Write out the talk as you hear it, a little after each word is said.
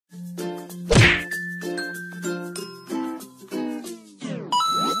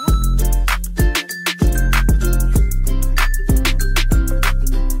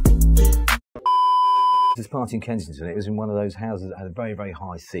out in Kensington. It was in one of those houses that had very, very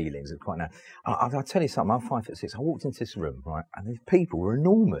high ceilings. It was quite nice. I'll tell you something, I'm 5'6". I walked into this room, right, and these people were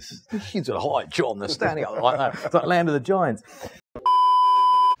enormous. Huge, like John, they're standing up like that. It's like Land of the Giants.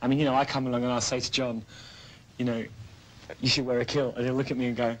 I mean, you know, I come along and I say to John, you know, you should wear a kilt. And he'll look at me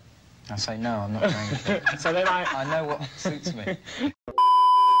and go, I say, no, I'm not wearing a kilt. So then I know what suits me.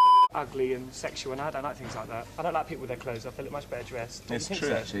 Ugly and sexual, and I don't like things like that. I don't like people with their clothes off. They look much better dressed. It's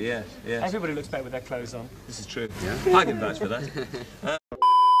true, actually, yeah. Everybody looks better with their clothes on. This is true. Yeah. I can vouch for that.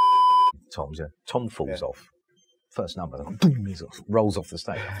 Tom falls off. First number, boom, he sort of rolls off the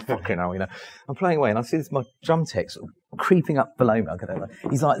stage. Fucking hell, you know. I'm playing away, and I see this, my drum tech sort of creeping up below me.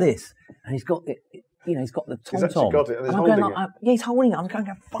 He's like this, and he's got it. You know, he's got the tom-tom. He's actually got it, and he's holding it. Yeah, he's holding it. I'm going,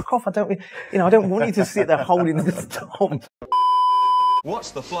 fuck off. I don't want you to sit there holding this tom.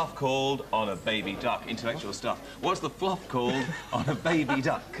 What's the fluff called on a baby duck? Intellectual stuff. What's the fluff called on a baby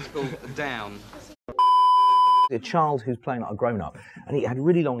duck? It's called down. A child who's playing like a grown-up, and he had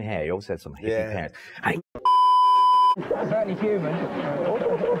really long hair. He also had some hippie parents. And Certainly human. To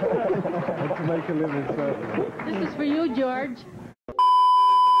make a living, certainly. This is for you, George.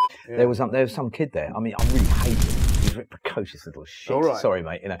 Yeah. There was some kid there. I mean, I really hate him. He's a precocious little shit. All right. Sorry,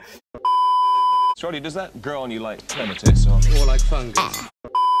 mate. You know. Shorty, does that grow on you like clematis or Or like fungus.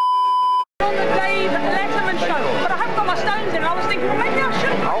 On the Dave Letterman show, but I haven't got my stones in, and I was thinking, well, maybe I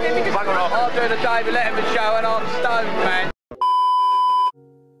should. I'm doing the David Letterman show and I'm stoned, man.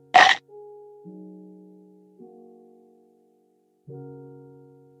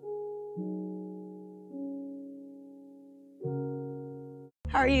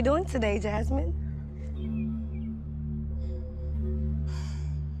 How are you doing today, Jasmine?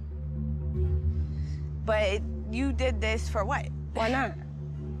 But you did this for what? Why not?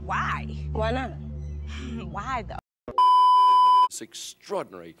 Why? Why not? Why, though? This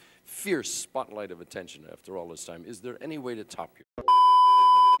extraordinary, fierce spotlight of attention after all this time. Is there any way to top you?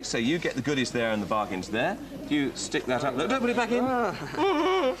 So you get the goodies there and the bargains there. You stick that up. Look, don't put it back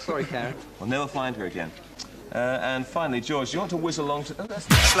in. Sorry, Karen. We'll never find her again. And finally, George, do you want to whiztle along to...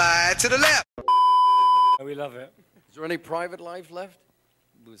 Slide to the left. Oh, we love it. Is there any private life left?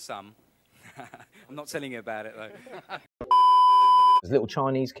 With some. I'm not telling you about it, though. There's a little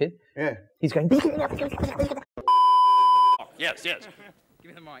Chinese kid. Yeah. He's going... Oh, yes. Give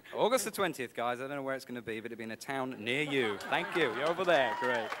me the mic. August the 20th, guys. I don't know where it's going to be, but it'll be in a town near you. Thank you. You're over there.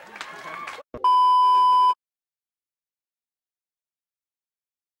 Great.